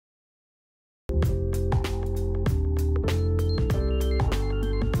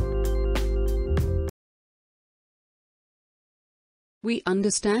we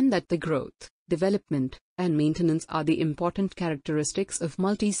understand that the growth, development, and maintenance are the important characteristics of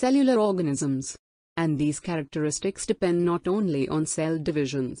multicellular organisms. And these characteristics depend not only on cell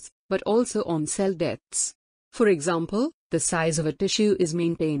divisions, but also on cell deaths. For example, the size of a tissue is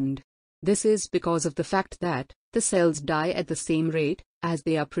maintained. This is because of the fact that the cells die at the same rate as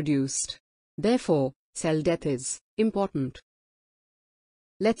they are produced. Therefore, cell death is important.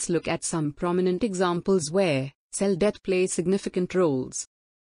 Let's look at some prominent examples where cell death plays significant roles.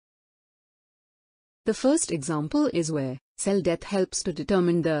 The first example is where cell death helps to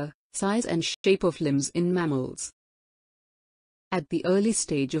determine the size and shape of limbs in mammals. At the early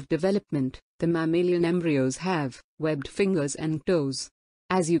stage of development, the mammalian embryos have webbed fingers and toes.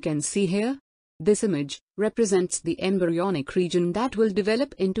 As you can see here, this image represents the embryonic region that will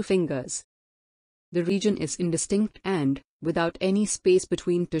develop into fingers. The region is indistinct and without any space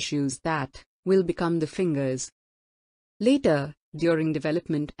between tissues that will become the fingers. Later, during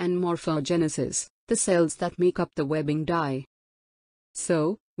development and morphogenesis, the cells that make up the webbing die.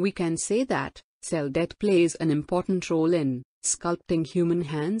 So, we can say that cell death plays an important role in sculpting human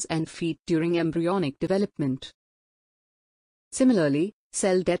hands and feet during embryonic development. Similarly,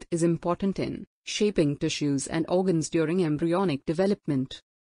 cell death is important in shaping tissues and organs during embryonic development.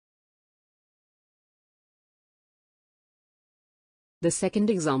 The second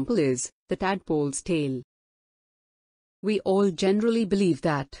example is the tadpole's tail. We all generally believe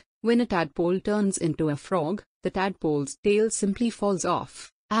that when a tadpole turns into a frog, the tadpole's tail simply falls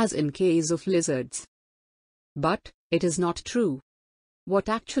off, as in case of lizards. But it is not true. What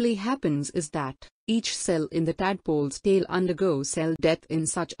actually happens is that each cell in the tadpole's tail undergoes cell death in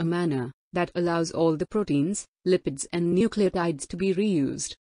such a manner that allows all the proteins, lipids and nucleotides to be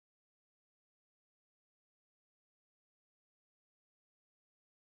reused.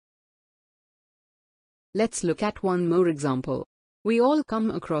 Let's look at one more example. We all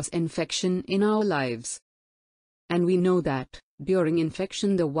come across infection in our lives. And we know that during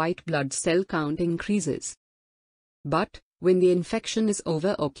infection the white blood cell count increases. But when the infection is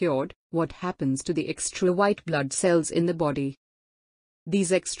over or cured, what happens to the extra white blood cells in the body?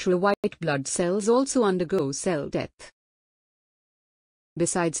 These extra white blood cells also undergo cell death.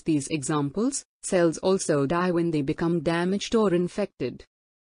 Besides these examples, cells also die when they become damaged or infected.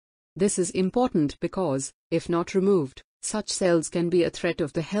 This is important because, if not removed, such cells can be a threat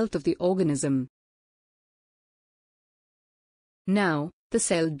of the health of the organism. Now, the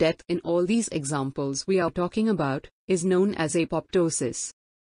cell death in all these examples we are talking about is known as apoptosis.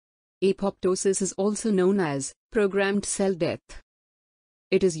 Apoptosis is also known as programmed cell death.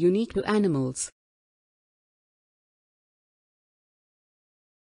 It is unique to animals.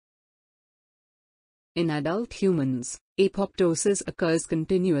 In adult humans, apoptosis occurs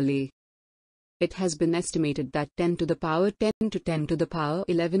continually. It has been estimated that 10 to the power 10 to 10 to the power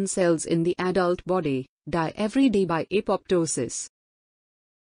 11 cells in the adult body die every day by apoptosis.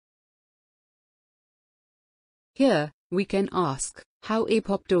 Here, we can ask how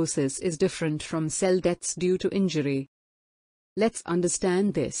apoptosis is different from cell deaths due to injury. Let's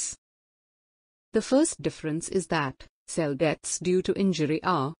understand this. The first difference is that cell deaths due to injury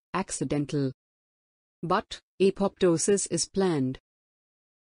are accidental. But apoptosis is planned.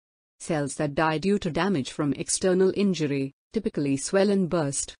 Cells that die due to damage from external injury typically swell and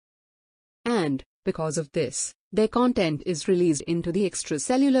burst. And, because of this, their content is released into the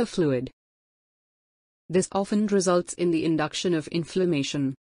extracellular fluid. This often results in the induction of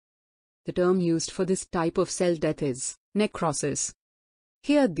inflammation. The term used for this type of cell death is necrosis.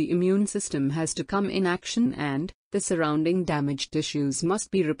 Here the immune system has to come in action and the surrounding damaged tissues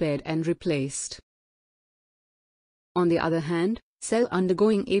must be repaired and replaced. On the other hand, cells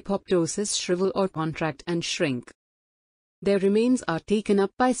undergoing apoptosis shrivel or contract and shrink. Their remains are taken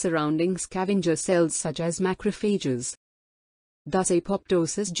up by surrounding scavenger cells such as macrophages. Thus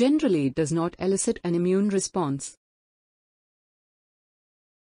apoptosis generally does not elicit an immune response.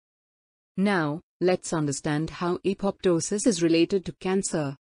 Now, let's understand how apoptosis is related to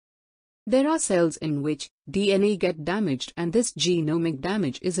cancer. There are cells in which DNA get damaged and this genomic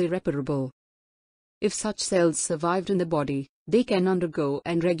damage is irreparable. If such cells survived in the body, they can undergo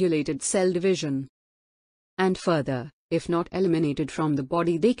unregulated cell division. And further, if not eliminated from the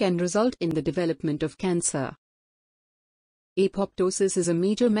body, they can result in the development of cancer. Apoptosis is a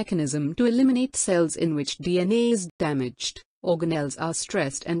major mechanism to eliminate cells in which DNA is damaged, organelles are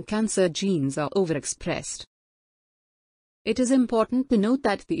stressed and cancer genes are overexpressed. It is important to note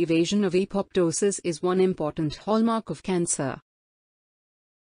that the evasion of apoptosis is one important hallmark of cancer.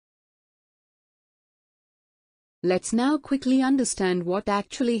 Let's now quickly understand what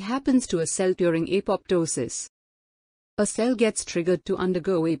actually happens to a cell during apoptosis. A cell gets triggered to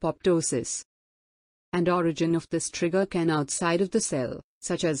undergo apoptosis. And origin of this trigger can outside of the cell,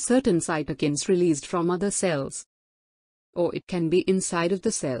 such as certain cytokines released from other cells. Or it can be inside of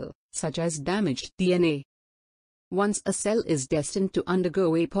the cell, such as damaged DNA. Once a cell is destined to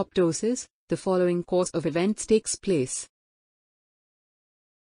undergo apoptosis, the following course of events takes place.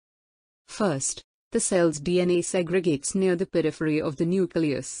 First, the cell's DNA segregates near the periphery of the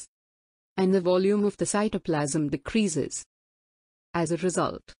nucleus, and the volume of the cytoplasm decreases. As a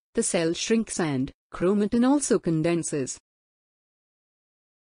result, the cell shrinks and chromatin also condenses.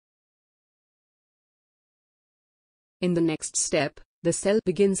 In the next step, the cell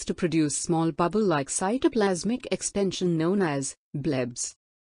begins to produce small bubble-like cytoplasmic extension known as blebs.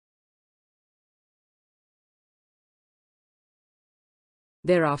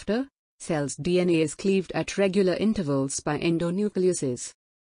 Thereafter, cell's DNA is cleaved at regular intervals by endonucleases.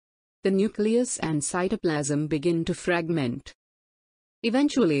 The nucleus and cytoplasm begin to fragment.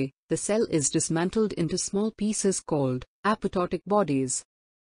 Eventually, the cell is dismantled into small pieces called apoptotic bodies.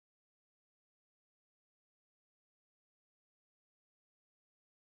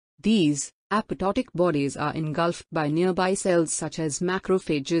 These apoptotic bodies are engulfed by nearby cells such as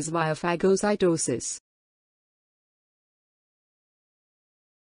macrophages via phagocytosis.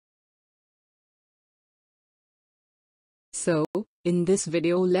 So, in this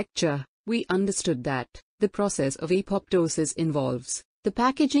video lecture, we understood that the process of apoptosis involves the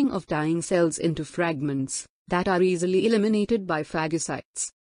packaging of dying cells into fragments that are easily eliminated by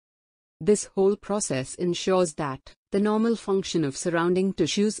phagocytes. This whole process ensures that the normal function of surrounding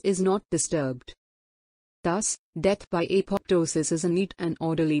tissues is not disturbed. Thus, death by apoptosis is a neat and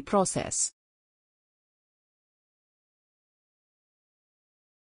orderly process.